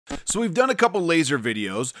So we've done a couple laser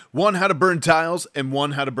videos, one how to burn tiles and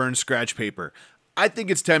one how to burn scratch paper. I think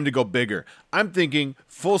it's time to go bigger. I'm thinking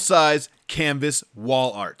full-size canvas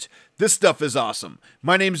wall art. This stuff is awesome.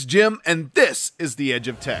 My name's Jim and this is The Edge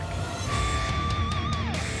of Tech.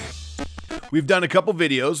 We've done a couple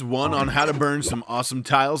videos, one on how to burn some awesome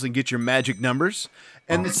tiles and get your magic numbers,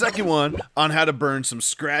 and the second one on how to burn some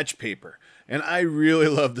scratch paper. And I really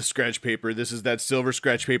love the scratch paper. This is that silver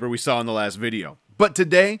scratch paper we saw in the last video. But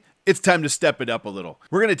today, it's time to step it up a little.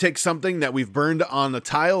 We're going to take something that we've burned on the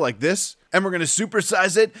tile like this, and we're going to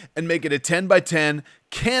supersize it and make it a 10 by 10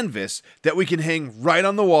 canvas that we can hang right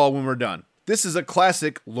on the wall when we're done. This is a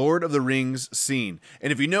classic Lord of the Rings scene,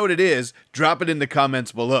 and if you know what it is, drop it in the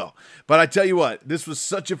comments below. But I tell you what, this was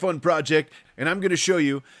such a fun project, and I'm going to show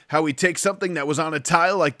you how we take something that was on a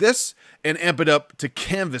tile like this and amp it up to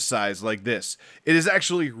canvas size like this. It is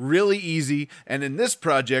actually really easy, and in this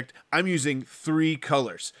project, I'm using 3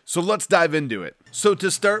 colors. So let's dive into it. So to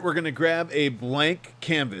start, we're going to grab a blank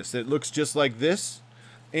canvas. It looks just like this.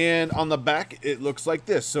 And on the back, it looks like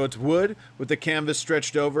this. So it's wood with the canvas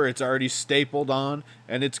stretched over. It's already stapled on,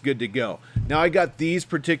 and it's good to go. Now, I got these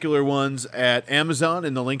particular ones at Amazon,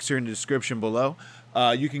 and the links are in the description below.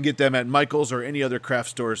 You can get them at Michael's or any other craft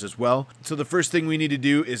stores as well. So the first thing we need to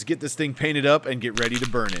do is get this thing painted up and get ready to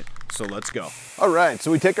burn it. So let's go. All right,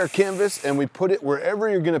 so we take our canvas and we put it wherever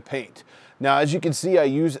you're gonna paint. Now, as you can see, I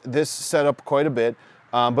use this setup quite a bit.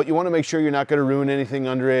 But you want to make sure you're not going to ruin anything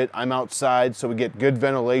under it. I'm outside, so we get good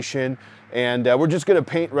ventilation, and we're just going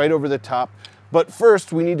to paint right over the top. But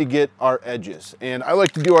first, we need to get our edges, and I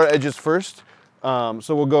like to do our edges first. So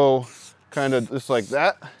we'll go kind of just like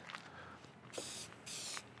that.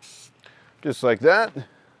 Just like that.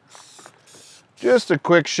 Just a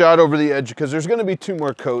quick shot over the edge, because there's going to be 2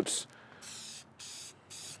 more coats.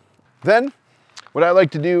 Then, what I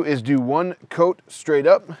like to do is do 1 coat straight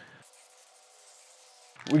up.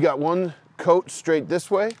 We got 1 coat straight this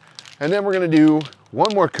way, and then we're gonna do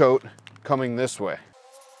 1 more coat coming this way.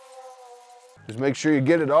 Just make sure you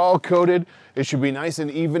get it all coated. It should be nice and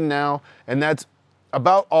even now, and that's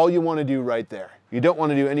about all you wanna do right there. You don't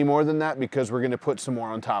wanna do any more than that because we're gonna put some more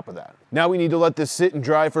on top of that. Now we need to let this sit and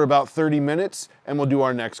dry for about 30 minutes, and we'll do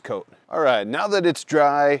our next coat. All right, now that it's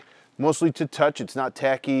dry, mostly to touch, it's not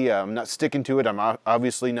tacky, I'm not sticking to it, I'm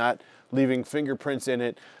obviously not leaving fingerprints in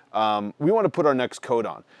it. We want to put our next coat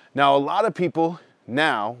on. Now, a lot of people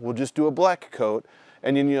now will just do a black coat,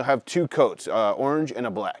 and then you'll have 2 coats, orange and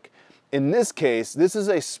a black. In this case, this is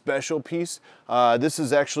a special piece. This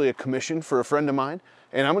is actually a commission for a friend of mine,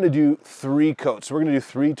 and I'm going to do 3 coats. So we're going to do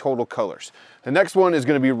 3 total colors. The next one is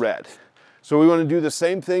going to be red. So we want to do the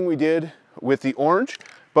same thing we did with the orange,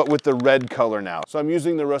 but with the red color now. So I'm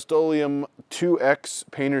using the Rust-Oleum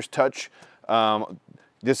 2X Painter's Touch.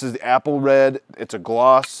 This is the apple red, it's a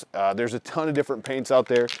gloss. There's a ton of different paints out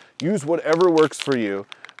there. Use whatever works for you.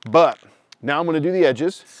 But now I'm gonna do the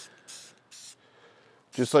edges,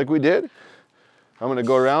 just like we did. I'm gonna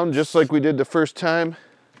go around just like we did the first time.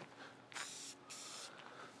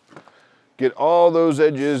 Get all those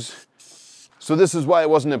edges. So this is why it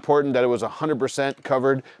wasn't important that it was 100%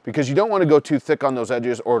 covered, because you don't wanna go too thick on those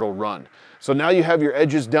edges or it'll run. So now you have your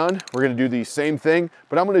edges done. We're gonna do the same thing,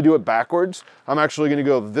 but I'm gonna do it backwards. I'm actually gonna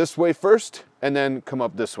go this way first and then come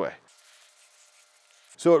up this way.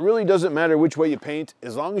 So it really doesn't matter which way you paint,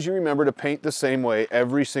 as long as you remember to paint the same way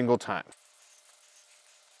every single time.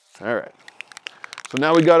 All right, so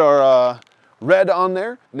now we got our red on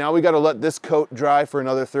there. Now we got to let this coat dry for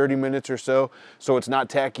another 30 minutes or so it's not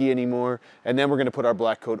tacky anymore, and then we're going to put our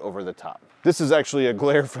black coat over the top. This is actually a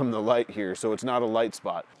glare from the light here, so it's not a light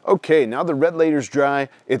spot. Okay, now the red layer's dry,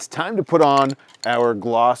 it's time to put on our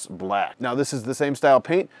gloss black. Now this is the same style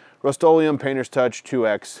paint, Rust-Oleum Painter's Touch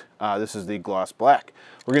 2X. This is the gloss black.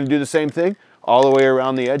 We're going to do the same thing all the way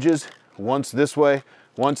around the edges, once this way,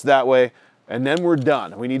 once that way, and then we're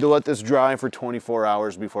done. We need to let this dry for 24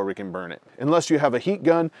 hours before we can burn it. Unless you have a heat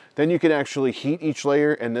gun, then you can actually heat each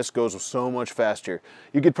layer, and this goes so much faster.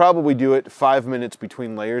 You could probably do it 5 minutes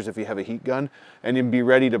between layers if you have a heat gun, and you'd be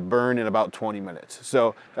ready to burn in about 20 minutes.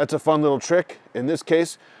 So that's a fun little trick. In this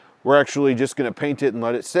case, we're actually just gonna paint it and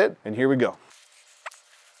let it sit, and here we go.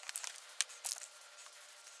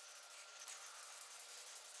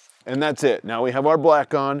 And that's it. Now we have our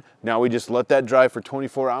black on. Now we just let that dry for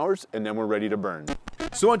 24 hours and then we're ready to burn.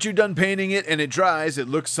 So once you're done painting it and it dries, it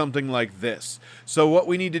looks something like this. So what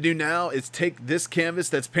we need to do now is take this canvas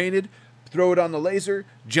that's painted, throw it on the laser,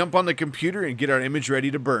 jump on the computer, and get our image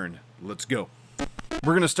ready to burn. Let's go.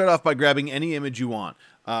 We're going to start off by grabbing any image you want.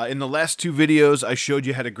 In the last two videos, I showed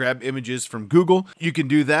you how to grab images from Google. You can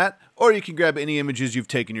do that, or you can grab any images you've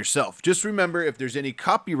taken yourself. Just remember, if there's any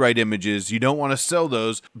copyright images, you don't want to sell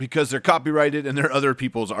those because they're copyrighted and they're other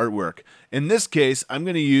people's artwork. In this case, I'm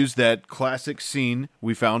going to use that classic scene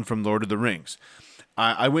we found from Lord of the Rings.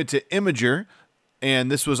 I went to imag-r,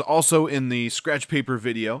 and this was also in the scratch paper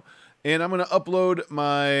video, and I'm going to upload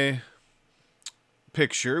my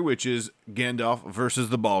picture, which is Gandalf versus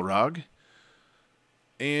the Balrog.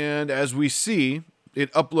 And as we see,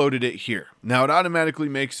 it uploaded it here. Now, it automatically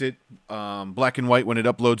makes it black and white when it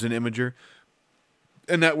uploads an imag-r,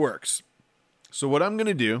 and that works. So what I'm going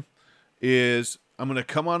to do is I'm going to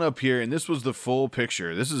come on up here, and this was the full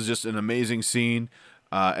picture. This is just an amazing scene.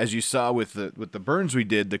 As you saw with the burns we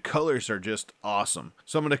did, the colors are just awesome.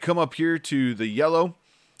 So I'm going to come up here to the yellow,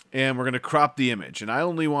 and we're going to crop the image. And I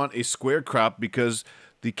only want a square crop because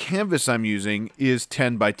the canvas I'm using is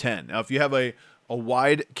 10 by 10. Now, if you have a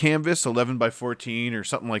wide canvas, 11 by 14 or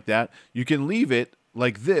something like that, you can leave it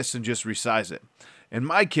like this and just resize it. In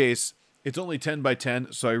my case, it's only 10 by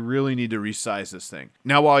 10, so I really need to resize this thing.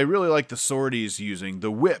 Now, while I really like the sword he's using,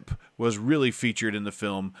 the whip was really featured in the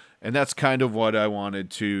film, and that's kind of what I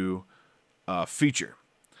wanted to feature.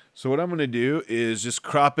 So what I'm going to do is just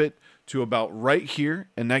crop it to about right here,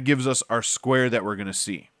 and that gives us our square that we're going to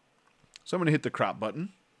see. So I'm going to hit the crop button.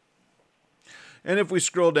 And if we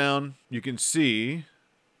scroll down, you can see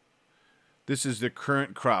this is the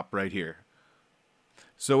current crop right here.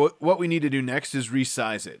 So what we need to do next is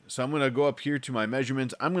resize it. So I'm going to go up here to my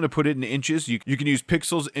measurements. I'm going to put it in inches. You can use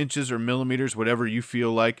pixels, inches, or millimeters, whatever you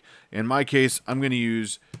feel like. In my case, I'm going to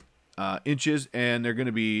use inches, and they're going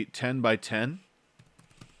to be 10 by 10.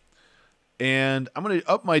 And I'm going to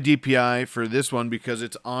up my DPI for this one because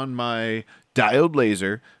it's on my diode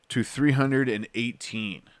laser to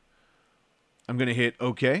 318. I'm going to hit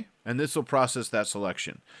OK, and this will process that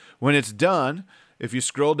selection. When it's done, if you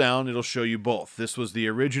scroll down, it'll show you both. This was the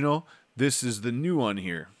original. This is the new one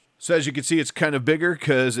here. So as you can see, it's kind of bigger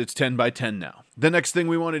because it's 10 by 10 now. The next thing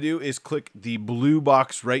we want to do is click the blue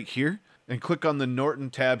box right here and click on the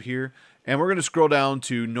Norton tab here. And we're going to scroll down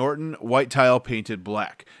to Norton White Tile Painted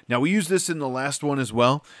Black. Now, we used this in the last one as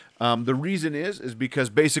well. The reason is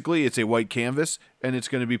because basically it's a white canvas and it's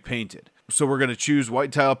going to be painted. So we're going to choose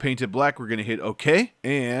White Tile Painted Black. We're going to hit OK.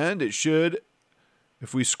 And it should,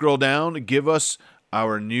 if we scroll down, give us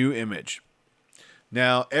our new image.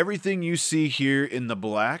 Now, everything you see here in the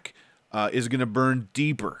black is going to burn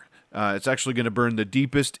deeper. It's actually going to burn the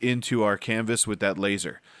deepest into our canvas with that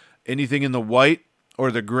laser. Anything in the white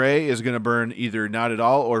or the gray is going to burn either not at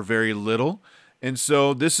all or very little. And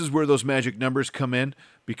so this is where those magic numbers come in,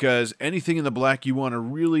 because anything in the black, you want to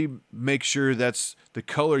really make sure that's the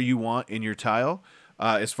color you want in your tile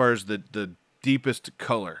as far as the deepest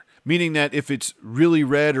color. Meaning that if it's really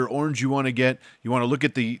red or orange you want to look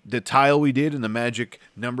at the tile we did in the magic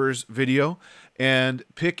numbers video and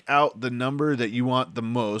pick out the number that you want the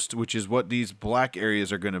most, which is what these black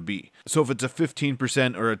areas are going to be. So if it's a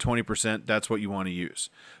 15% or a 20%, that's what you want to use.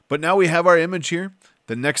 But now we have our image here.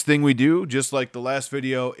 The next thing we do, just like the last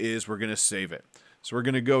video, is we're going to save it. So we're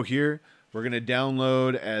going to go here. We're going to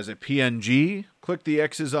download as a PNG. Click the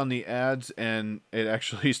X's on the ads, and it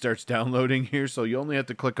actually starts downloading here. So you only have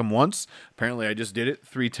to click them once. Apparently, I just did it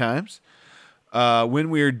 3 times. When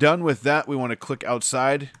we are done with that, we want to click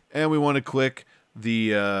outside, and we want to click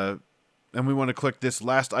this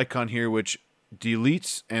last icon here, which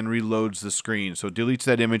deletes and reloads the screen. So it deletes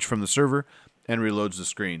that image from the server and reloads the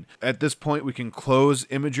screen. At this point, we can close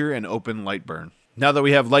imag-r and open Lightburn. Now that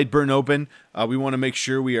we have Lightburn open, we want to make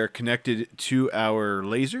sure we are connected to our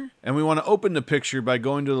laser. And we want to open the picture by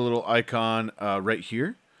going to the little icon right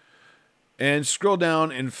here. And scroll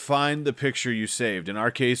down and find the picture you saved. In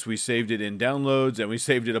our case, we saved it in downloads, and we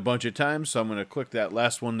saved it a bunch of times. So I'm going to click that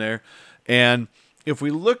last one there. And if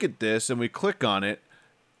we look at this and we click on it,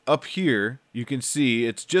 up here, you can see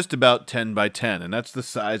it's just about 10 by 10, and that's the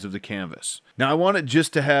size of the canvas. Now, I want it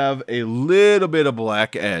just to have a little bit of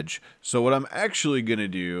black edge. So what I'm actually going to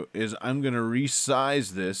do is I'm going to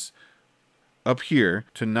resize this up here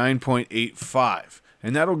to 9.85.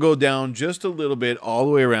 And that'll go down just a little bit all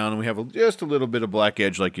the way around, and we have just a little bit of black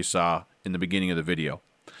edge like you saw in the beginning of the video.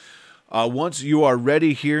 Once you are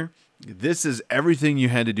ready here, this is everything you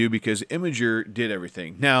had to do because imag-r did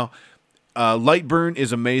everything. Now, Lightburn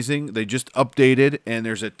is amazing. They just updated, and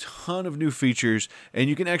there's a ton of new features, and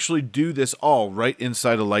you can actually do this all right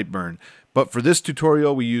inside of Lightburn. But for this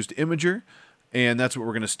tutorial, we used imag-r, and that's what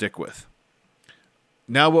we're going to stick with.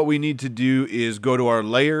 Now what we need to do is go to our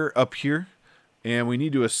layer up here, and we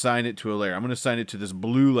need to assign it to a layer. I'm going to assign it to this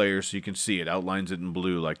blue layer so you can see it. Outlines it in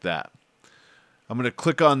blue like that. I'm going to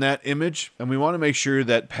click on that image, and we want to make sure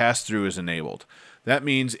that pass-through is enabled. That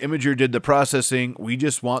means imag-r did the processing. We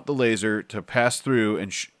just want the laser to pass through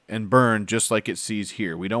and burn just like it sees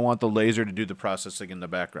here. We don't want the laser to do the processing in the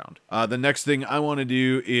background. The next thing I want to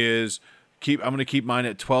do is I'm going to keep mine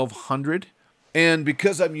at 1200. And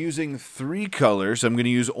because I'm using 3 colors, I'm going to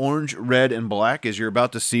use orange, red, and black, as you're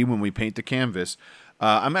about to see when we paint the canvas.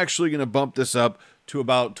 I'm actually going to bump this up to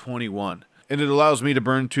about 21. And it allows me to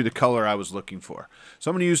burn to the color I was looking for.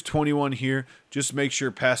 So I'm going to use 21 here. Just make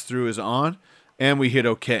sure pass-through is on. And we hit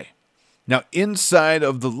OK. Now inside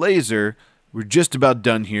of the laser, we're just about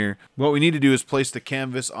done here. What we need to do is place the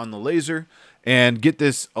canvas on the laser and get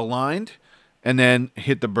this aligned and then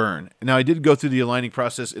hit the burn. Now I did go through the aligning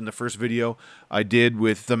process in the first video I did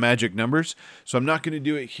with the magic numbers. So I'm not going to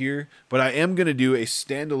do it here, but I am going to do a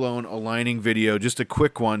standalone aligning video, just a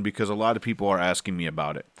quick one because a lot of people are asking me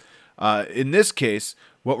about it. In this case,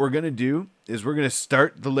 what we're going to do is we're going to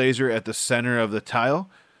start the laser at the center of the tile.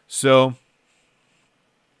 So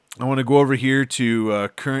I want to go over here to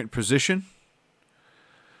current position,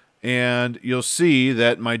 and you'll see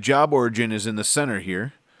that my job origin is in the center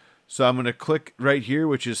here. So I'm going to click right here,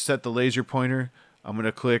 which is set the laser pointer. I'm going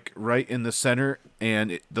to click right in the center,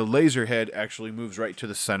 and the laser head actually moves right to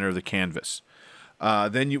the center of the canvas.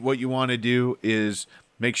 Then what you want to do is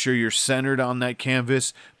make sure you're centered on that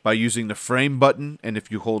canvas by using the frame button, and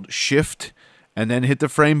if you hold shift and then hit the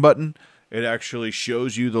frame button, it actually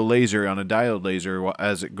shows you the laser on a diode laser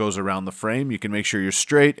as it goes around the frame. You can make sure you're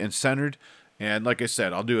straight and centered. And like I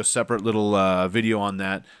said, I'll do a separate little video on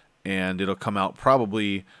that, and it'll come out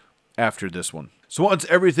probably after this one. So once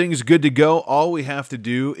everything's good to go, all we have to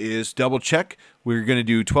do is double check. We're going to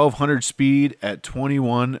do 1200 speed at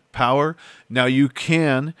 21 power. Now you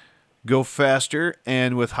can go faster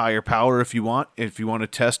and with higher power if you want to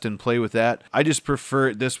test and play with that. I just prefer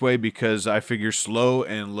it this way because I figure slow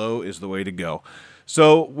and low is the way to go.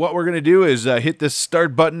 So what we're going to do is hit this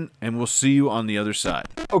start button, and we'll see you on the other side.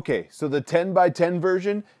 Okay, so the 10x10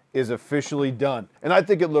 version is officially done, and I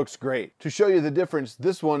think it looks great. To show you the difference,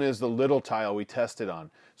 this one is the little tile we tested on.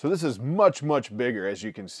 So this is much, much bigger, as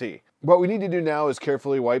you can see. What we need to do now is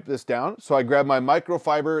carefully wipe this down. So I grab my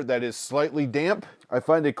microfiber that is slightly damp. I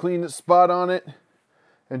find a clean spot on it,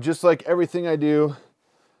 and just like everything I do,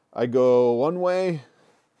 I go one way,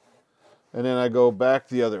 and then I go back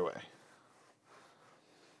the other way.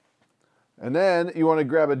 And then you want to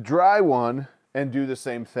grab a dry one and do the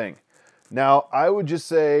same thing. Now, I would just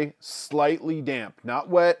say slightly damp, not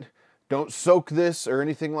wet. Don't soak this or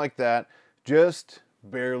anything like that. Just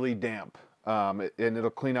barely damp. And it'll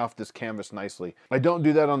clean off this canvas nicely. I don't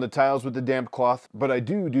do that on the tiles with the damp cloth, but I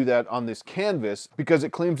do that on this canvas because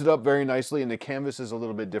it cleans it up very nicely, and the canvas is a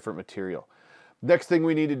little bit different material. Next thing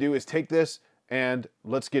we need to do is take this and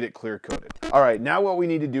let's get it clear coated. All right, now what we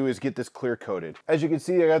need to do is get this clear coated. As you can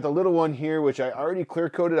see, I got the little one here, which I already clear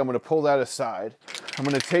coated. I'm gonna pull that aside. I'm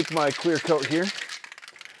gonna take my clear coat here,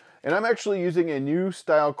 and I'm actually using a new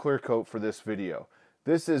style clear coat for this video.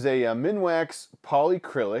 This is a Minwax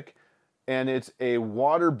polyacrylic, and it's a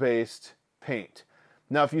water-based paint.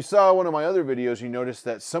 Now, if you saw one of my other videos, you noticed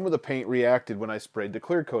that some of the paint reacted when I sprayed the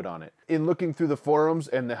clear coat on it. In looking through the forums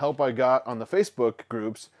and the help I got on the Facebook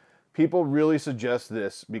groups, people really suggest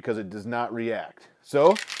this because it does not react.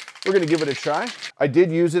 So we're gonna give it a try. I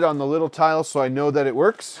did use it on the little tile, so I know that it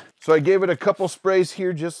works. So I gave it a couple sprays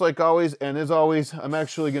here, just like always, and as always, I'm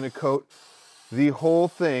actually gonna coat the whole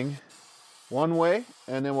thing one way,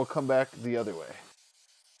 and then we'll come back the other way.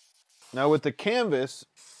 Now with the canvas,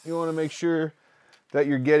 you wanna make sure that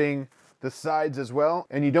you're getting the sides as well,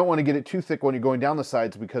 and you don't wanna get it too thick when you're going down the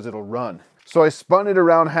sides because it'll run. So I spun it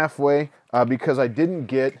around halfway because I didn't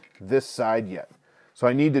get this side yet. So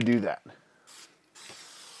I need to do that.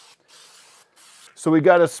 So we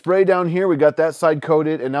got a spray down here, we got that side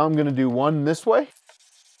coated, and now I'm gonna do one this way.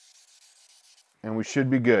 And we should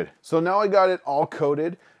be good. So now I got it all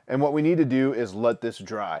coated, and what we need to do is let this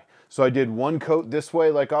dry. So I did one coat this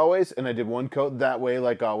way like always, and I did one coat that way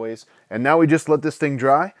like always. And now we just let this thing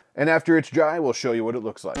dry, and after it's dry, we'll show you what it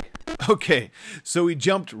looks like. Okay, so we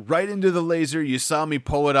jumped right into the laser. You saw me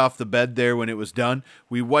pull it off the bed there when it was done.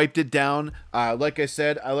 We wiped it down. Like I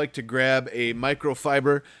said, I like to grab a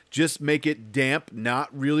microfiber, just make it damp, not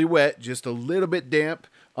really wet, just a little bit damp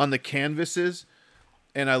on the canvases.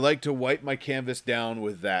 And I like to wipe my canvas down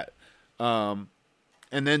with that.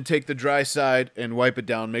 and then take the dry side and wipe it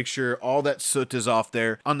down. Make sure all that soot is off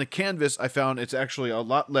there. On the canvas, I found it's actually a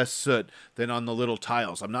lot less soot than on the little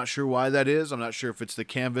tiles. I'm not sure why that is. I'm not sure if it's the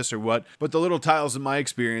canvas or what, but the little tiles, in my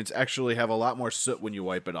experience, actually have a lot more soot when you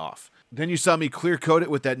wipe it off. Then you saw me clear coat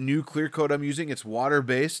it with that new clear coat I'm using. It's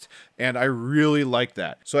water-based, and I really like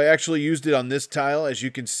that. So I actually used it on this tile, as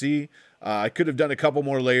you can see. I could have done a couple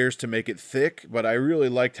more layers to make it thick, but I really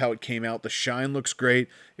liked how it came out. The shine looks great.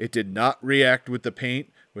 It did not react with the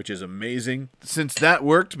paint, which is amazing. Since that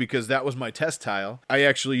worked, because that was my test tile, I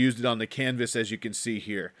actually used it on the canvas, as you can see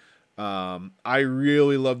here. I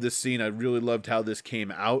really love this scene. I really loved how this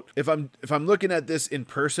came out. If I'm looking at this in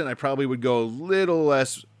person, I probably would go a little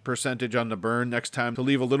less percentage on the burn next time to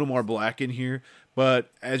leave a little more black in here. But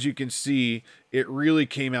as you can see, it really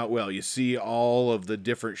came out well. You see all of the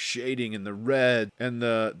different shading in the red and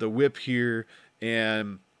the whip here,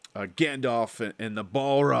 and Gandalf and the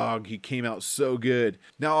Balrog. He came out so good.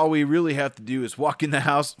 Now all we really have to do is walk in the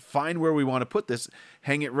house, find where we want to put this,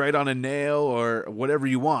 hang it right on a nail or whatever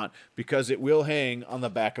you want, because it will hang on the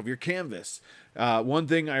back of your canvas. One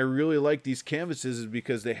thing I really like these canvases is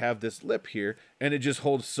because they have this lip here, and it just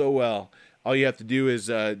holds so well. All you have to do is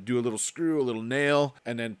do a little screw, a little nail,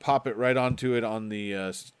 and then pop it right onto it on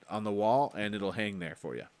the wall, and it'll hang there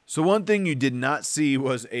for you. So one thing you did not see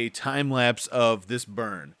was a time lapse of this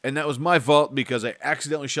burn, and that was my fault because I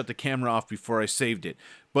accidentally shut the camera off before I saved it.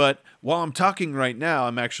 But while I'm talking right now,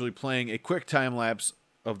 I'm actually playing a quick time lapse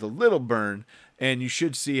of the little burn, and you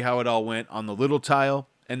should see how it all went on the little tile.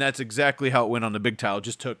 And that's exactly how it went on the big tile. It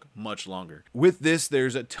just took much longer. With this,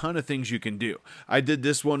 there's a ton of things you can do. I did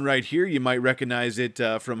this one right here. You might recognize it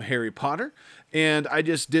from Harry Potter. And I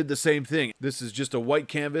just did the same thing. This is just a white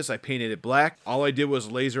canvas. I painted it black. All I did was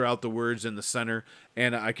laser out the words in the center.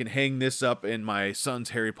 And I can hang this up in my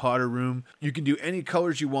son's Harry Potter room. You can do any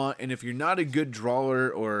colors you want. And if you're not a good drawer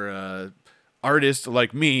or artist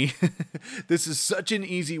like me, this is such an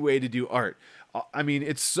easy way to do art. I mean,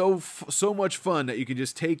 it's so much fun that you can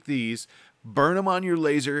just take these, burn them on your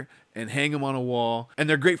laser, and hang them on a wall. And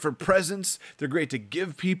they're great for presents. They're great to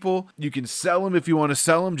give people. You can sell them if you want to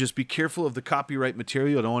sell them. Just be careful of the copyright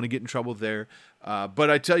material. I don't want to get in trouble there. But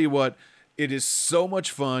I tell you what, it is so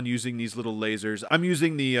much fun using these little lasers. I'm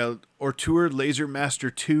using the Ortur Laser Master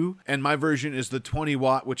 2, and my version is the 20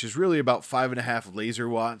 watt, which is really about 5.5 laser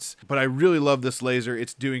watts. But I really love this laser.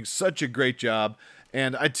 It's doing such a great job.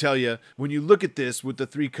 And I tell you, when you look at this with the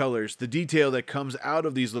 3 colors, the detail that comes out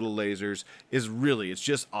of these little lasers is it's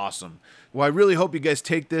just awesome. Well, I really hope you guys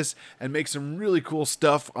take this and make some really cool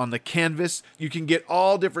stuff on the canvas. You can get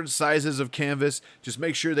all different sizes of canvas. Just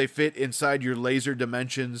make sure they fit inside your laser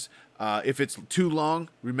dimensions. If it's too long,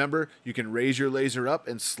 remember, you can raise your laser up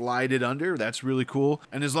and slide it under. That's really cool.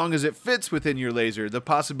 And as long as it fits within your laser, the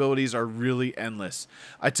possibilities are really endless.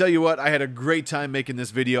 I tell you what, I had a great time making this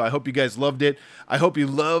video. I hope you guys loved it. I hope you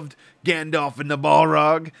loved Gandalf and the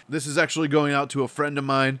Balrog. This is actually going out to a friend of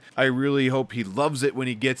mine. I really hope he loves it when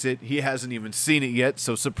he gets it. He hasn't even seen it yet,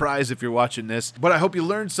 so surprise if you're watching this. But I hope you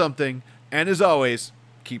learned something, and as always,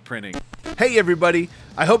 keep printing. Hey everybody,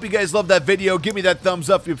 I hope you guys loved that video. Give me that thumbs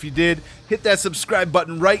up if you did. Hit that subscribe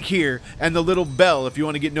button right here and the little bell if you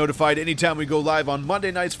want to get notified anytime we go live on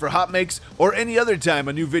Monday nights for Hot Makes or any other time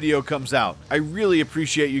a new video comes out. I really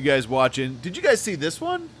appreciate you guys watching. Did you guys see this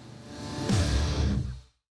one?